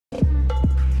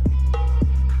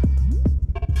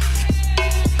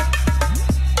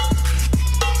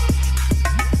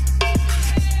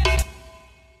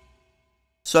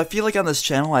So I feel like on this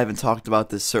channel I haven't talked about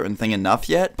this certain thing enough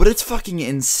yet, but it's fucking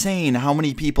insane how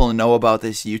many people know about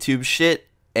this YouTube shit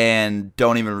and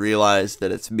don't even realize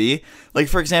that it's me. Like,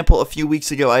 for example, a few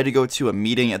weeks ago, I had to go to a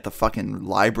meeting at the fucking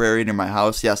library near my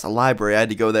house. Yes, a library. I had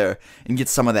to go there and get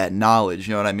some of that knowledge,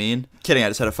 you know what I mean? Kidding, I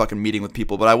just had a fucking meeting with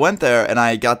people. But I went there, and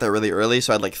I got there really early,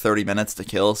 so I had like 30 minutes to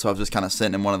kill. So I was just kind of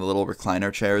sitting in one of the little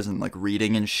recliner chairs and like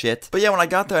reading and shit. But yeah, when I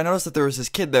got there, I noticed that there was this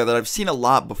kid there that I've seen a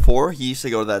lot before. He used to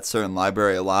go to that certain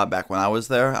library a lot back when I was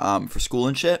there for school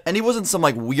and shit. And he wasn't some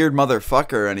like weird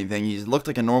motherfucker or anything. He looked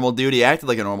like a normal dude. He acted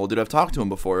like a normal dude. I've talked to him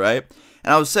before, right?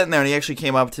 And I was sitting there, and he actually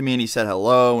came up to me, and he said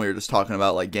hello, and we were just talking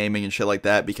about, like, gaming and shit like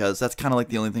that, because that's kind of, like,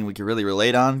 the only thing we could really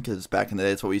relate on, because back in the day,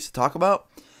 that's what we used to talk about.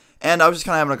 And I was just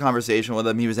kind of having a conversation with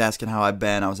him. He was asking how I've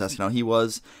been. I was asking how he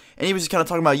was. And he was just kind of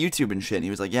talking about YouTube and shit. And he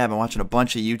was like, yeah, I've been watching a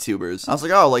bunch of YouTubers. I was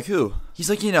like, oh, like who?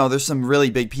 He's like, you know, there's some really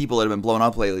big people that have been blown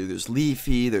up lately. There's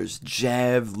Leafy, there's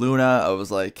Jev, Luna. I was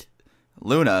like,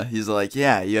 Luna? He's like,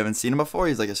 yeah, you haven't seen him before?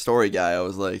 He's like a story guy. I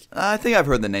was like, I think I've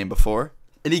heard the name before.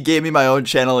 And he gave me my own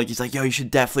channel, like, he's like, yo, you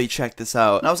should definitely check this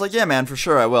out. And I was like, yeah, man, for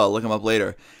sure I will. I'll look him up later.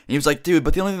 And he was like, dude,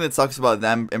 but the only thing that sucks about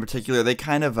them in particular, they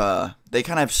kind of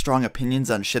have strong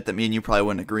opinions on shit that me and you probably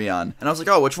wouldn't agree on. And I was like,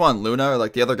 oh, which one, Luna or,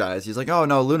 like, the other guys? He's like, oh,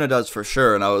 no, Luna does for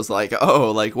sure. And I was like,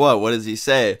 oh, like, what? What does he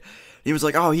say? He was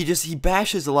like, oh, he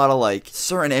bashes a lot of, like,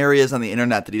 certain areas on the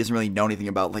internet that he doesn't really know anything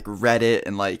about, like Reddit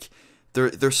and, like,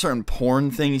 there's certain porn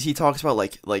things he talks about,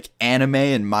 like anime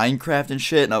and Minecraft and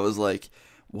shit. And I was like,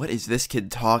 what is this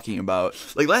kid talking about?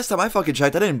 Like, last time I fucking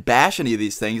checked, I didn't bash any of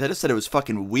these things. I just said it was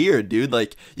fucking weird, dude.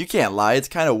 Like, you can't lie. It's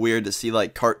kind of weird to see,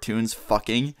 like, cartoons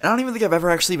fucking. And I don't even think I've ever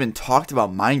actually even talked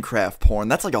about Minecraft porn.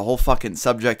 That's, like, a whole fucking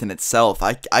subject in itself.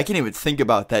 I can't even think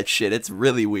about that shit. It's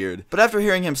really weird. But after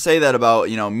hearing him say that about,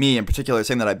 you know, me in particular,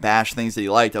 saying that I bash things that he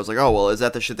liked, I was like, oh, well, is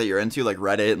that the shit that you're into? Like,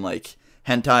 Reddit and, like,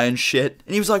 hentai and shit?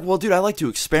 And he was like, well, dude, I like to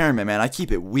experiment, man. I keep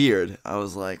it weird. I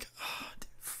was like, oh, dude,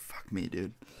 fuck me,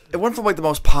 dude. It went from, like, the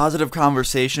most positive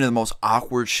conversation to the most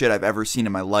awkward shit I've ever seen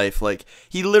in my life. Like,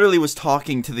 he literally was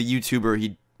talking to the YouTuber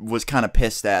he was kind of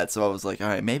pissed at, so I was like,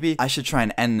 alright, maybe I should try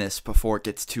and end this before it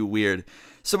gets too weird.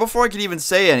 So before I could even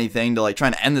say anything to, like, try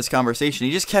and end this conversation,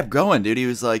 he just kept going, dude. He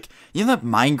was like, you know that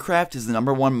Minecraft is the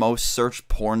 #1 most searched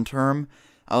porn term?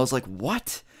 I was like,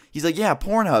 what? He's like, yeah,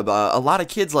 Pornhub, a lot of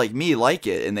kids like me like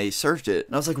it, and they searched it.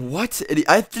 And I was like, what? And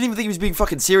I didn't even think he was being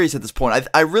fucking serious at this point.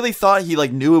 I really thought he,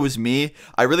 like, knew it was me.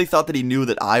 I really thought that he knew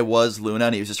that I was Luna,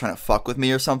 and he was just trying to fuck with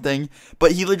me or something.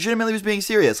 But he legitimately was being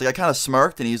serious. Like, I kind of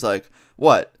smirked, and he's like,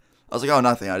 what? I was like, oh,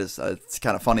 nothing. It's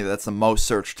kind of funny that that's the most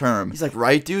searched term. He's like,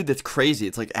 right, dude? That's crazy.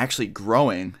 It's, like, actually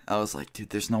growing. I was like, dude,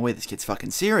 there's no way this kid's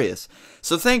fucking serious.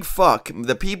 So thank fuck,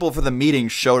 the people for the meeting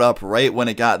showed up right when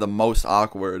it got the most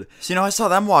awkward. So, you know, I saw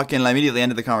them walk in, and I immediately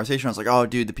ended the conversation. I was like, oh,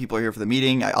 dude, the people are here for the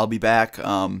meeting. I'll be back.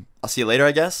 I'll see you later,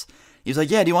 I guess. He was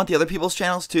like, yeah, do you want the other people's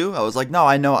channels too? I was like, no,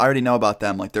 I already know about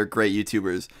them. Like, they're great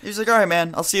YouTubers. He was like, all right,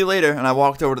 man, I'll see you later. And I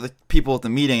walked over to the people at the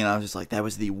meeting, and I was just like, that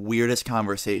was the weirdest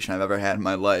conversation I've ever had in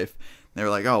my life. They were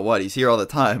like, oh, what? He's here all the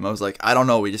time. I was like, I don't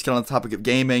know. We just got on the topic of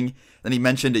gaming. Then he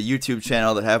mentioned a YouTube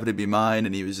channel that happened to be mine,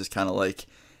 and he was just kind of like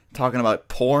talking about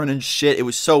porn and shit. It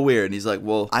was so weird. And he's like,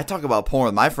 well, I talk about porn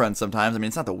with my friends sometimes. I mean,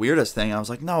 it's not the weirdest thing. And I was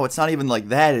like, no, it's not even like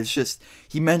that. It's just,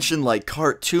 he mentioned like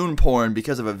cartoon porn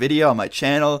because of a video on my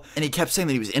channel. And he kept saying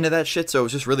that he was into that shit. So it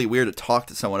was just really weird to talk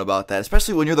to someone about that,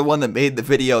 especially when you're the one that made the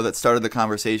video that started the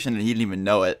conversation and he didn't even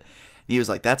know it. He was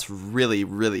like, that's really,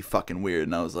 really fucking weird.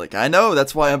 And I was like, I know.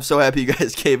 That's why I'm so happy you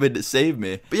guys came in to save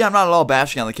me. But yeah, I'm not at all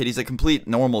bashing on the kid. He's a complete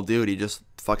normal dude. He just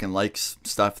fucking likes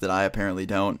stuff that I apparently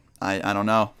don't. I don't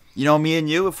know. You know, me and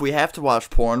you, if we have to watch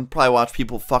porn, probably watch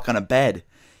people fuck on a bed.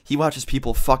 He watches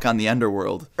people fuck on the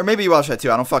underworld. Or maybe you watch that too.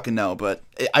 I don't fucking know. But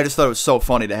I just thought it was so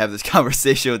funny to have this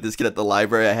conversation with this kid at the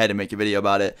library. I had to make a video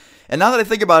about it. And now that I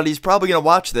think about it, he's probably going to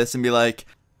watch this and be like,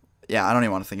 yeah, I don't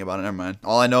even want to think about it. Never mind.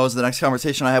 All I know is the next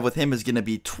conversation I have with him is going to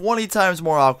be 20 times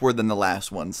more awkward than the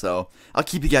last one. So I'll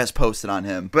keep you guys posted on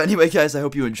him. But anyway, guys, I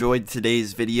hope you enjoyed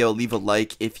today's video. Leave a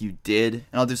like if you did. And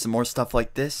I'll do some more stuff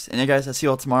like this. And yeah, guys, I'll see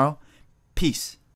you all tomorrow. Peace.